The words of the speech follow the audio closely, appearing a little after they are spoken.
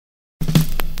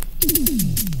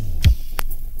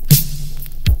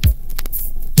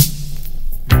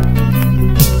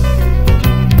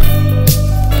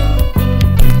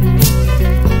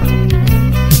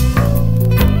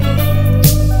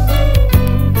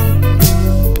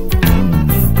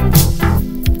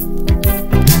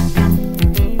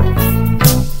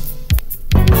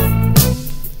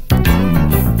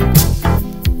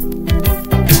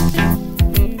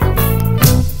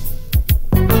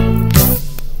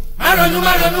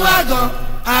ronú àgàn,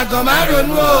 àgàn má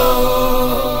ronú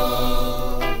o.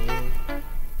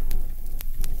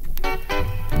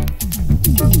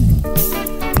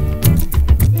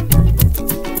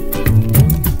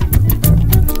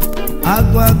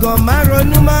 Àgàn má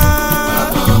ronú má.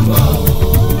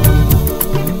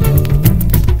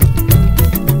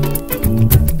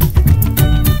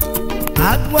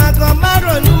 Àgàn má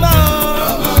ronú má.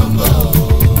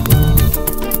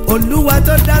 Olúwa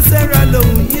tó dá Sẹ́rà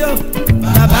lòun yìí ó,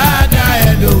 bàbá dá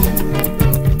ẹ lòun.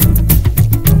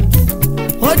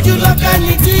 Ojú ló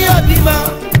kẹ́ni tí yóò bímọ,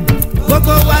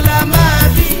 gbogbo wa la máa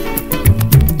bí.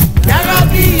 Yàrá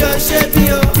bí yóò ṣe bí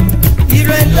o,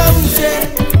 ire ló ń ṣe.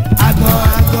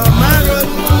 Àgàn má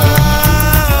ronú mọ́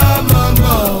ọmọ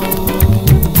mọ́ o.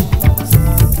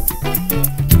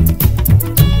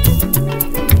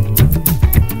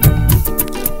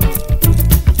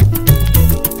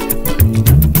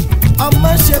 Ọmọ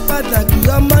ṣe pàtàkì,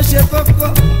 ọmọ ṣe kókó.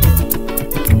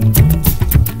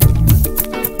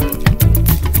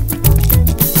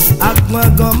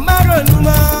 Àgàn má ronú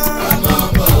mọ́ ọmọ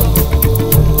mọ́ o.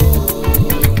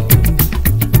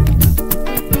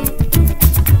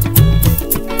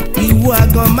 Ìwọ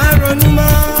àgàn má ronú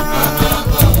mọ́.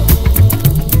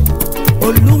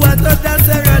 Olúwa tó dá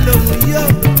Sẹ́rà lòun yìí ó,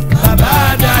 bàbá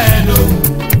dá ẹ lòun.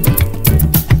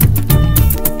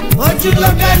 Ojú ló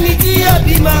kẹ́ni tí yóò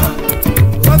bímọ,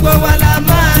 gbogbo wa la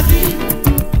máa bí.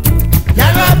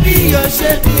 Yàrá bí yóò ṣe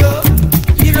bí o,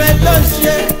 ire ló ń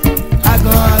ṣe.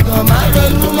 Àgàn má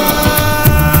ronú mọ́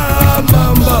ọmọ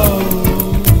mọ́ o.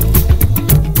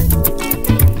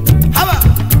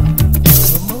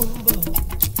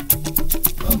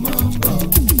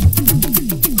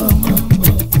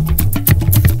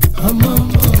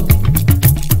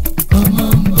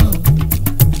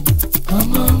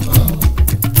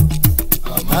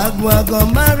 Àgàn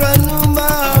má ronú mọ́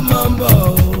ọmọ mọ́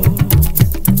o.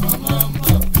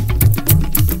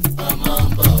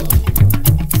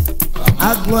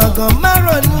 Àgàn má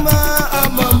ronú mọ́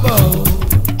ọmọ mọ́ o.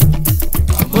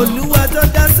 Olúwa tó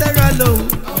dá Sẹ́rà lòun,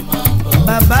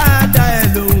 bàbá dá ẹ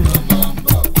lòun.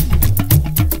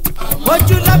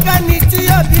 Ojú lọ́kàn ni tí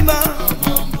yóò bímọ,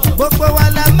 gbogbo wa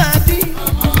la máa bí.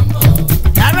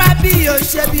 Yàrá bí yóò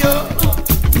ṣe bí o,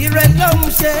 ire ló ń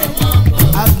ṣe.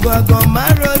 Àgàn má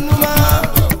ronú mọ́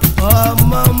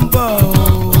ọmọ ń bọ̀ o.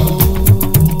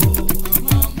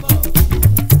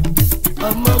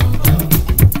 Ọmọ ń bọ̀.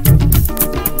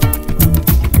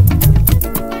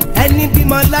 Ẹni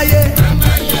bímọ láyé,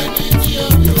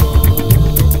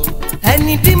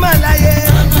 ẹni bímọ láyé.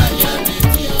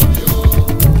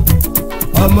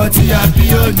 Ọmọ tí a bí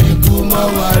ò ní kú mọ́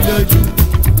wa lójú.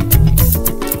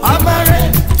 Ọmọ rẹ̀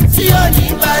tí ò ní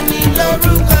bá ní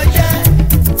lórúkọ jẹ́.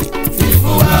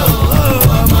 Fífún wa o,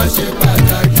 ọmọ ṣe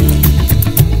pàtàkì.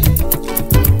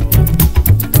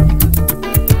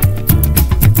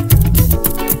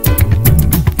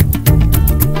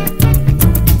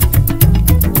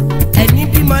 Ẹni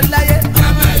bímọ láyé,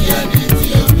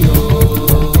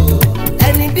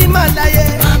 ẹni bímọ láyé.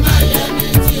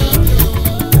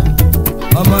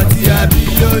 Ọmọ tí a bí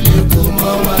yóò ní kú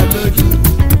mọ́ wa lójú.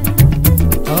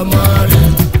 Ọmọ rẹ̀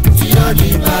tí yóò ní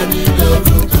bá ní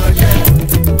lórúkọ jẹ́.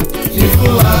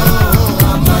 Fífún wa o,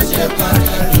 ọmọ ṣe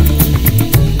pàtàkì.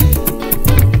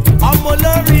 Ọmọ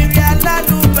olóríire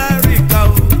alálùbáríkà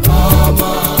o.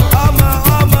 Ọmọ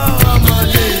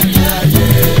lè ní ayé.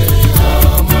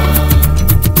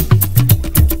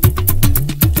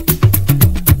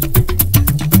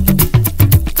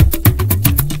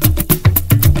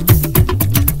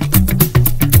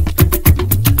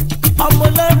 Ọmọ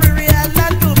olóríire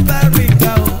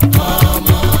alálùbáríkà o.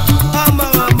 Ọmọ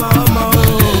o.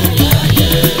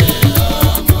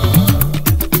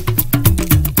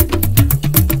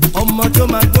 Ọmọ tó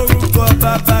máa gbórúkọ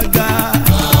bàbá ga.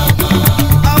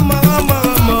 Ọmọ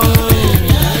o.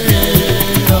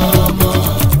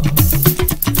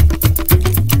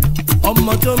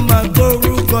 Ọmọ tó máa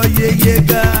gbórúkọ yeye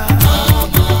ga.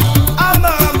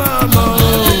 Ọmọ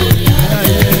o.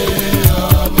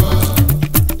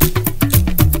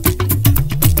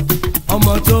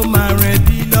 Ọmọ tó máa rìn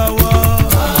bí lọ́wọ́.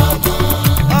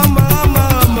 Ọmọ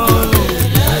o.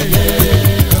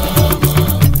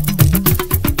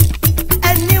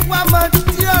 Ẹni wá mọ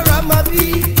tí ọ̀rọ̀ mọ bí.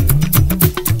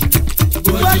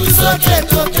 Gbójú sókè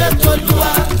tókè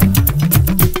tolúwa.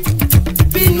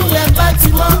 Bínú ẹ bá ti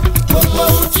mọ́, gbogbo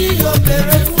ohun tí yóò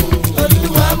béèrè fún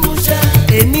Olúwa múṣẹ.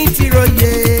 Èmi ti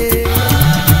róye.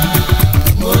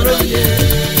 Mo róye.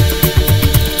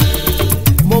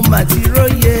 Mo mà ti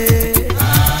róye.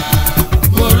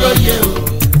 Mo róye o.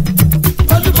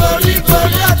 Olúborí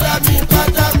borí ọ̀tá mi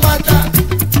pátápátá.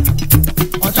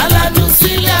 Ọ̀tá lánú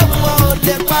sílẹ̀ wọ̀.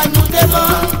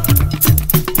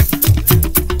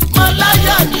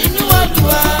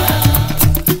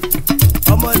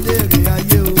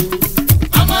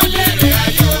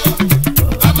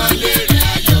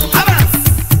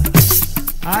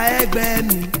 ẹgbẹ́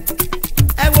mi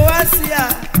ẹ wo wá sí à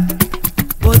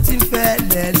bó ti fẹ́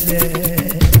lẹ́lẹ́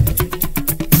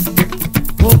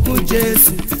ogun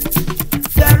Jésù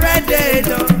fẹ́rẹ́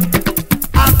dènà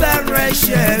afẹ́rẹ́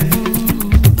ṣẹ́gun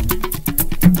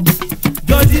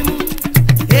dodimu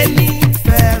ẹni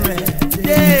fẹ́rẹ́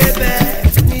débẹ̀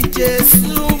ní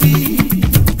Jésù wí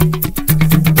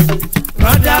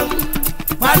rọ́dà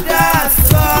padà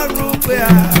sọ̀rọ̀ pé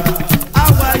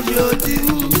àwa yóò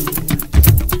dínú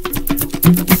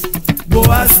bó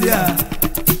wá sí à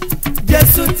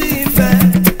Jésù tí ń fẹ́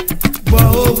gbọ́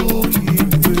ohùn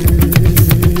ìwé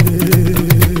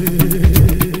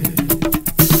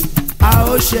a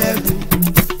ó ṣẹ́gun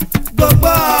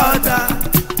gbogbo ọ̀tá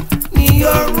ní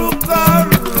orúkọ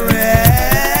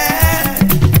rẹ̀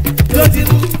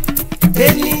lódìmú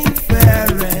ẹni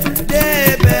fẹ́rẹ̀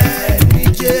débẹ̀ ní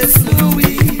Jésù wí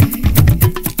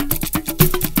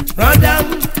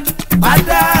rọ́dàmú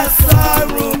padà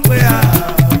sọ̀rọ̀ pé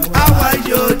àwa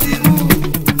yóò dìmú.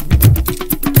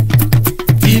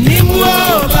 Ìnímú o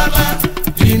bàbá,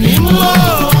 ìnímú o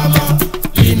ọmọ,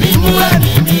 ìnímú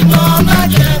ẹ̀mí mímọ́ má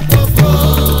jẹ́ pòfo.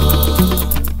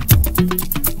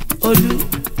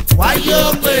 Olúwa yóò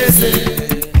pèsè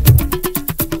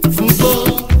fún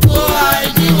gbogbo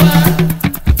àìní wa.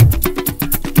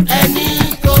 Ẹni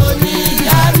kò ní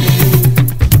àmì,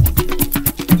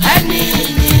 ẹni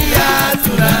ní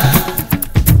àdúrà.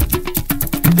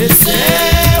 Pèsè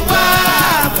wá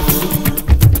fún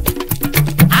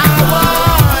àwọn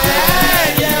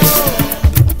ẹ̀yẹ o.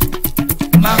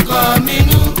 Má kọ̀ mí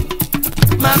nù,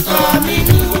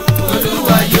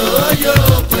 Olúwa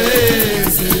yóò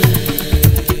pèsè.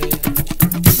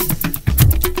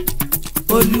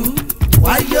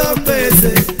 Olúwa yóò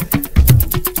pèsè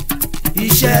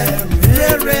iṣẹ́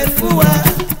rere fún wa.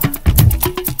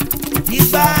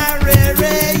 Ìgbà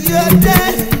rere yóò dé,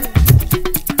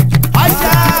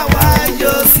 ọjà wa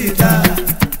yóò sì dá.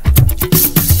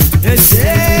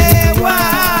 Pèsè wá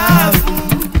fún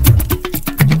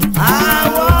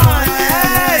àwọn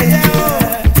ẹ̀yẹ o.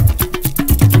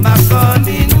 Má kọ̀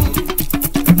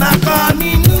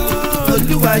mí nù,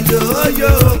 Olúwa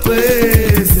yóò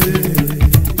pèsè.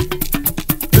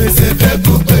 Pèsè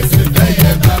fẹ́kù pèsè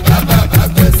fẹ́yẹ bàbá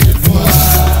pèsè fún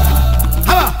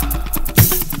wa.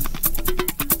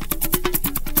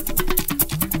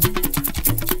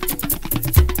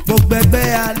 Gbogbo ẹgbẹ́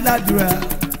aládùúrà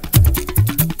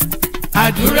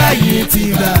àdúrà yìí ti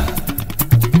gbà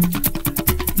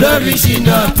lórí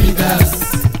Shina Peters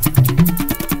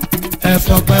ẹ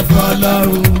fọpẹ́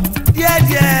fọ́lọ́run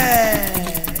díẹ̀díẹ̀.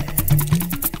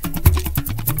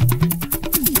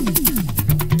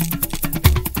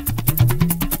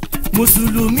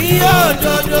 Mùsùlùmí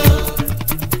òdodo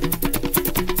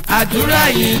àdúrà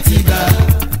yìí ti gbà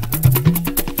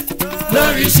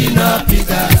lórí Shina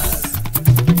Peters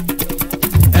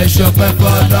ẹ ṣọpẹ́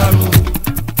fọ́lọ́run.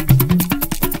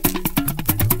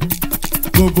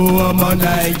 Gbogbo ọmọ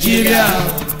Nàìjíríà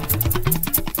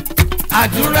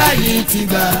àdúrà yìí ti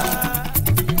gbà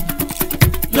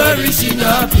lórí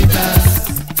Shina Peters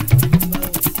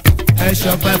ẹ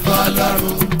ṣọpẹ́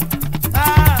fọ́lọ́run.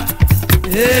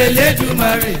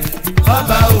 Elédùmarè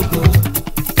ọba ògo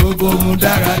gbogbo ohun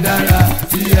dáradára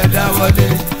tí ẹ dáwọ́lé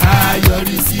á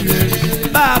yọrí sí rere.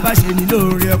 Bá a bá ṣe ní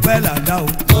lóore ọpẹ́ làdá o.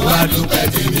 Mo wá dúpẹ́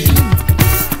tèmi.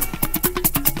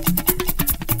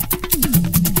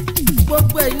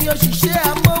 Gbogbo ẹ̀yin òṣìṣẹ́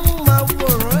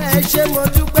amóhùnmáwòrán ẹ ṣé mo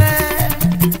dúpẹ́.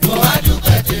 Mo wá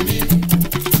dúpẹ́ tèmi.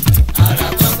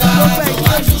 Àràkọ́gbá mo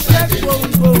wá dúpẹ́ tèmi. Gbogbo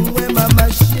ẹ̀yin òṣìṣẹ́ gbohùngbohùn ẹ màmá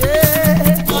ṣe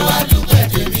é. Mo wá dúpẹ́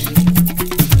tèmi.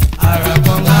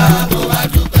 Àràkọ́gbá mo wá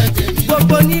dúpẹ́ tèmi.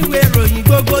 Gbogbo oníwèé ìròyìn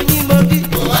gbogbo yín mo bí.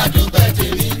 Mo wá dúpẹ́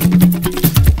tèmi.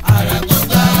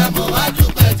 Àràkọ́gbá mo wá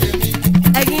dúpẹ́ tèmi.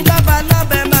 Ẹ̀yin lọ́ba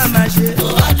lọ́bẹ̀ màmá ṣe. Mo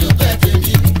wá dúpẹ́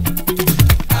tèmi.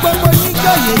 Gbogbo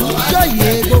níjòyè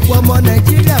gbogbo ọmọ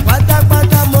Nàìjíríà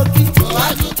pátápátá mo kí. Mo wá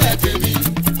dúpẹ́ tèmi.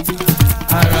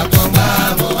 Àràkọ́gbá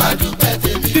mo wá dúpẹ́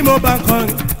tèmi. Bí mo bá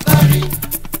kọrin Kọrin,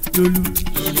 lùlù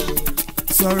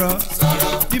sọ̀rọ̀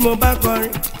bí mo bá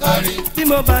kọrin kọrin, bí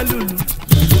mo bá lùlù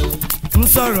ń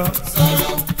sọ̀rọ̀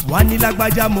wá ní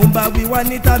lágbájá mò ń bá wí wá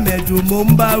ní tàmẹ̀dù mò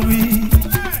ń bá wí.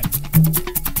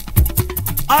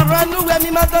 Ọ̀rọ̀ núwẹ̀ mi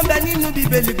máa tó ń bẹ nínú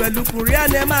Bíbélì pẹ̀lú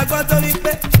Kùránì ẹ máa gbọ́ tó wí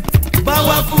pé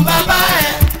bọ̀wọ̀ fún bàbá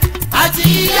ẹ̀ àti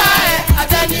ìyá ẹ̀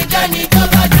àtẹnikẹ́ni tó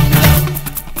bá jù lọ.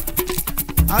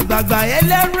 àgbààgbà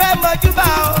ẹlẹ́rú ẹ̀ mọ́júbà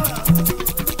o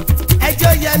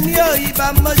ẹjọ́ yẹmi ò ìbá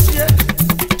mọ́ ṣe.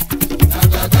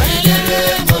 Àgbàgbà eléré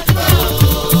mọ́júbà o,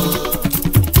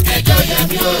 ẹjọ́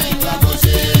yẹmi ò ìgbà mo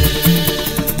ṣe.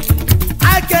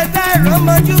 Akẹ́tà ẹ̀rọ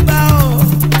mọ́júbà o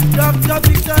Dr.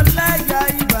 Victor Láyà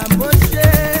ìbá mọ́ ṣe.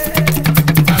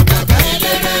 Àgbàgbà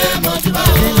eléré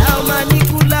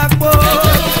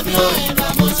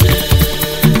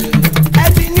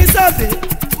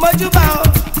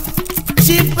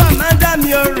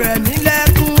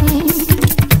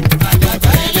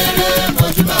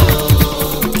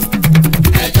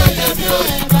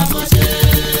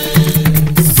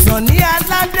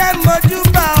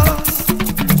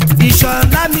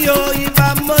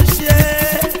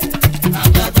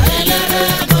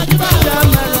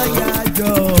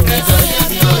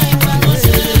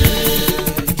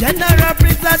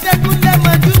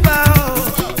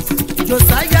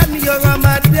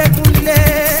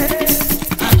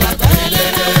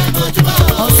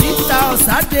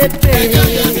pépè.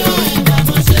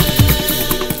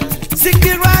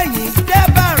 Síkírù Àyìndé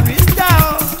Barrister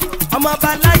o, ọmọ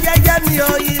balayẹyẹ mi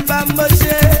ò ibà mo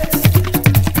ṣe.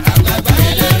 àgbàgbà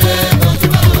eléré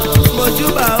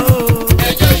Mojúbà o.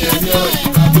 ẹjọ́ yẹn mi ò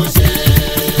ibà mo ṣe.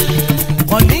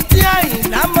 Òní tí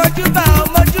Àyìnlá mojúbà o,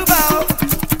 mojúbà o.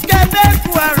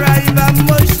 Kẹ́lẹ́kù ara ibà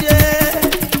mo ṣe.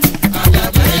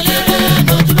 àgbàgbà eléré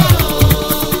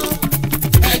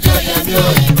ẹjọ́ yẹn mi ò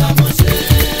ibà mo ṣe.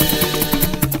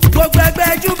 Gbogbo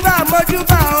ẹgbẹ́ júbà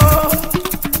mojúbà o.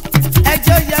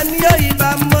 Ẹjọ́ yẹn mi ò ibà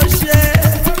mo ṣe.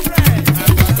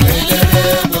 àgbàgbà eléré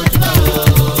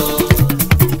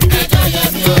ẹjọ́ yẹn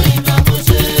mi ò ibà mo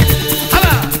ṣe.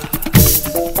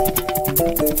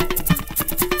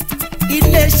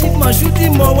 Ilé ṣìmọ̀ṣú tí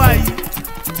mo wà yìí.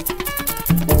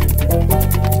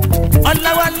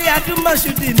 Ọláwálé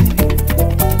Adúmọ̀ṣúdì mi.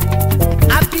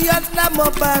 Abíọ́lá mo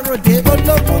bá ròde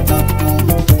ológun dúdú.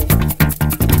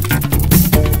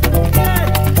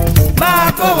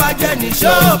 Máa kó wa jẹ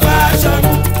níṣó bá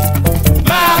aṣọ́run.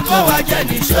 Máa kó wa jẹ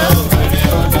níṣó.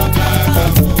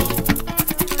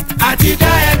 àti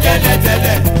dá ẹ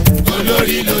tẹ́lẹ̀tẹ́lẹ̀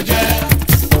olórí ló jẹ́.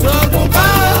 Tógun kọ́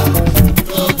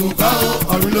oògùn kan o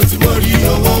ọ̀run ló ti mọ̀ rí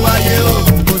owó wáyé o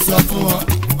kò sọ fún wọn.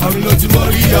 ọ̀run ló ti mọ̀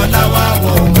rí ọlá wá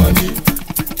wọ̀ wọ́n ni.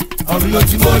 ọ̀run ló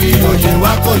ti mọ̀ rí oyè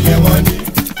wá kò yé wọn ni.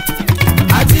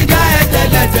 àti dá ẹ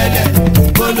tẹ́lẹ̀tẹ́lẹ̀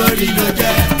olórí ló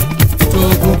jẹ́.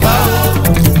 oògùn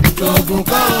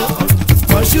kan o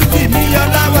Mọ̀ṣúdì mi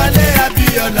Ọláwálé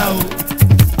Abíọ́lá o.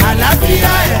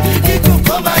 àlàáfíà ẹ̀mí gígùn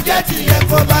kó má jẹ́ tìyẹ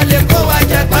kó má lè kó wá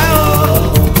jẹ pẹ́ o.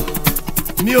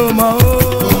 Mi ò mọ̀ o.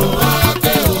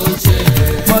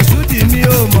 Mọ̀ṣúdì mi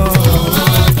ò mọ̀ o.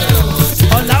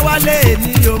 Ọláwálé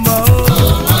mi ò mọ̀ o.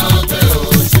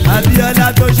 Abíọ́lá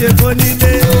tó ṣe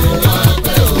fónílé.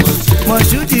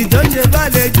 Mọ̀ṣúdì tó ń ṣe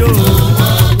fàlejò.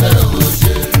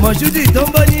 Mọ̀ṣúdì tó ń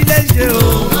bónílé ṣe o.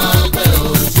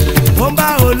 Mo ń bá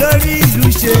olórí ìlú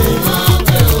ṣe.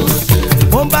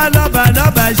 Mo ń bá lọ́ba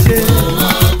lọ́ba ṣe.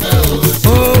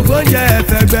 Ògùn jẹ́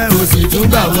ẹ̀fẹ̀gbẹ́ òsì tún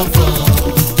gbà wọ́n fọ́.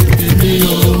 èmi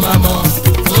ò máa mọ̀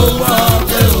owó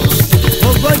ọ̀pẹ o.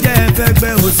 Ògùn jẹ́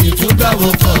ẹ̀fẹ̀gbẹ́ òsì tún gbà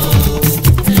wọ́n fọ́.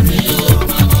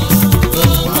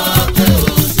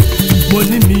 Mo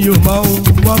ní mi ò mọ̀ o,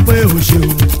 wọ́n pé ò ṣe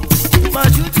o.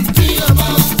 Mọ̀ṣúdì mi ò mọ̀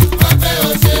ọ̀pẹ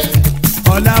ò ṣe.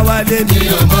 Ọláwálé mi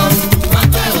ò mọ̀ o.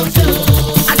 ọ̀pẹ ò ṣe o.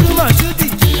 Adúmọ̀ṣúdì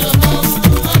mi ò mọ̀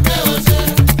ọ̀pẹ ò ṣe.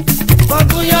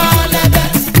 fọ́gún yọ lẹ́bẹ̀.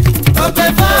 ó gbé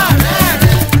fún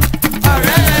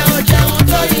ọ̀rẹ́ rẹ̀ ó jẹun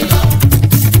tó yí lọ.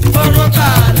 Orúkọ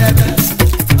lẹ́bẹ̀.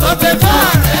 ó gbé fún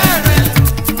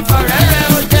ọ̀rẹ́ rẹ̀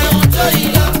ó jẹun tó yí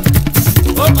lọ.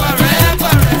 ó kọ̀rẹ́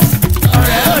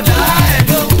ọ̀rẹ́ ó dá ẹ̀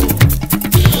lóhùn.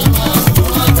 mi ò mọ̀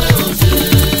ọ̀pẹ ò ṣe.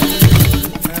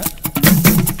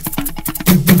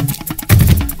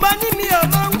 Mo ní mi ò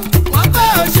mọ̀ wọ́n pé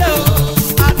ò ṣe o.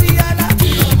 Abíọ́lá.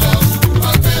 mi ò mọ̀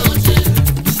ọ̀pẹ ò ṣe.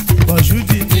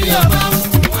 Mọ̀ṣúdì mi ò mọ̀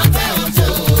ọ̀pẹ ò ṣe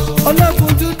o.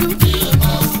 ológun dúdú. mi ò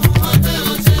mọ̀ ọ̀pẹ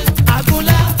ò ṣe.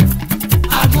 Àgúnlá.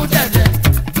 agúndẹ̀dẹ̀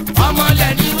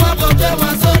ọmọlẹ̀ ni wọ́n kó gbé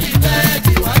wọn sórí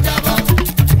bẹ́ẹ̀dì wọ́n jábọ̀.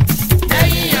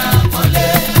 lẹ́yìn àkọlé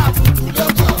àbùkù ló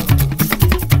kàn.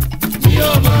 mi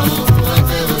ò mọ̀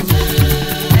ọ̀pẹ ò ṣe.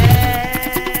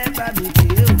 Bá mi pè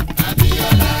é o.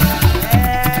 Abíọ́lá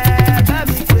Bá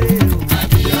mi pè é o.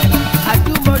 Abíọ́lá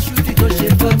Adúmọ̀ṣúdì tó ṣe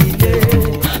fónílé.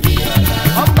 Abíọ́lá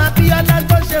Ọmọ Abíọ́lá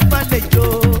tó ṣe fàlejò.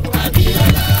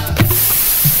 Abíọ́lá.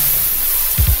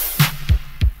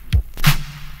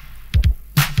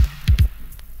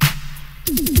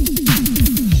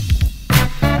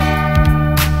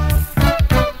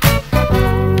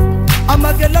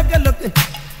 Ọmọge lókèlókè.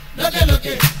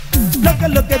 lókèlókè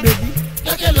Lókèlókè bèbí.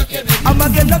 lókèlókè bèbí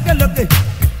Ọmọge lókèlókè.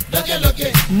 lókèlókè.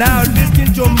 Now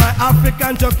listen to my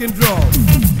African talking drum.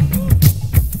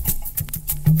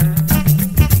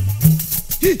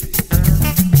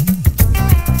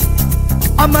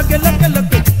 Ọmọge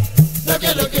lókèlókè.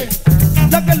 lókèlókè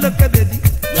Lókèlókè bèbí.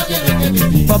 lókèlókè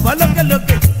bèbí Bàbá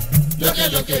lókèlókè.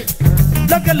 lókèlókè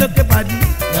Lókèlókè pàdí.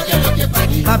 lókèlókè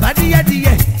pàdé. Bàbá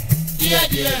díẹ̀díẹ̀.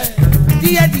 díẹ̀díẹ̀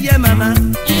Díẹ̀díẹ̀ màmá.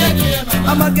 díẹ̀díẹ̀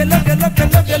màmá. Ọmọge lókèlókè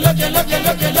lókèlókè lókèlókè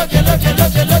lókèlókè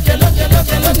lókèlókè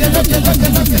lókèlókè lókèlókè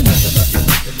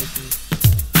lókèlókè.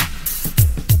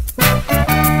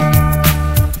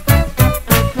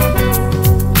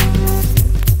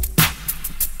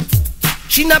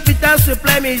 Shina Peters will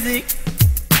play music.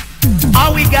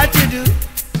 All we got to do,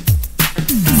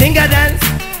 sing a dance,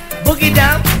 boogie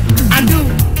down, and do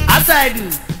as I do.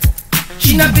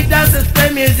 Shina Peters will play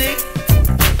music.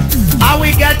 All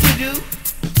we got to do,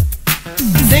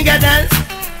 sing a dance,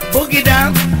 boogie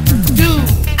down, do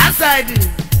as I do.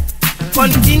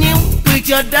 Continue with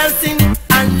your dancing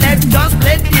and and let's just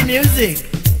play the music.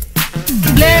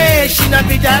 Play Shina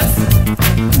Peters.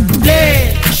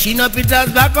 Play Shina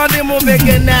Peters back on the move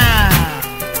again now.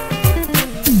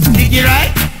 Dig it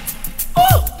right.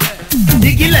 Oh,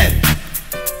 dig it left.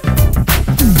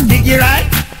 Dig it right.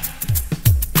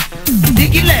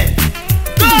 Dig it left.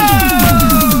 Go!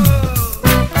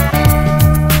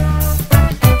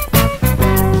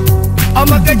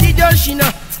 Ọmọ kejìjọ Shina.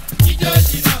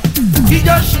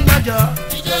 Jíjọ Shina jọ.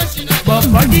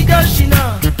 Bọ̀bọ̀ jíjọ Shina.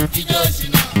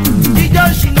 Jíjọ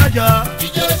Shina jọ.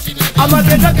 Ọmọ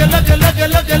kejìjọ lọ́kẹ́.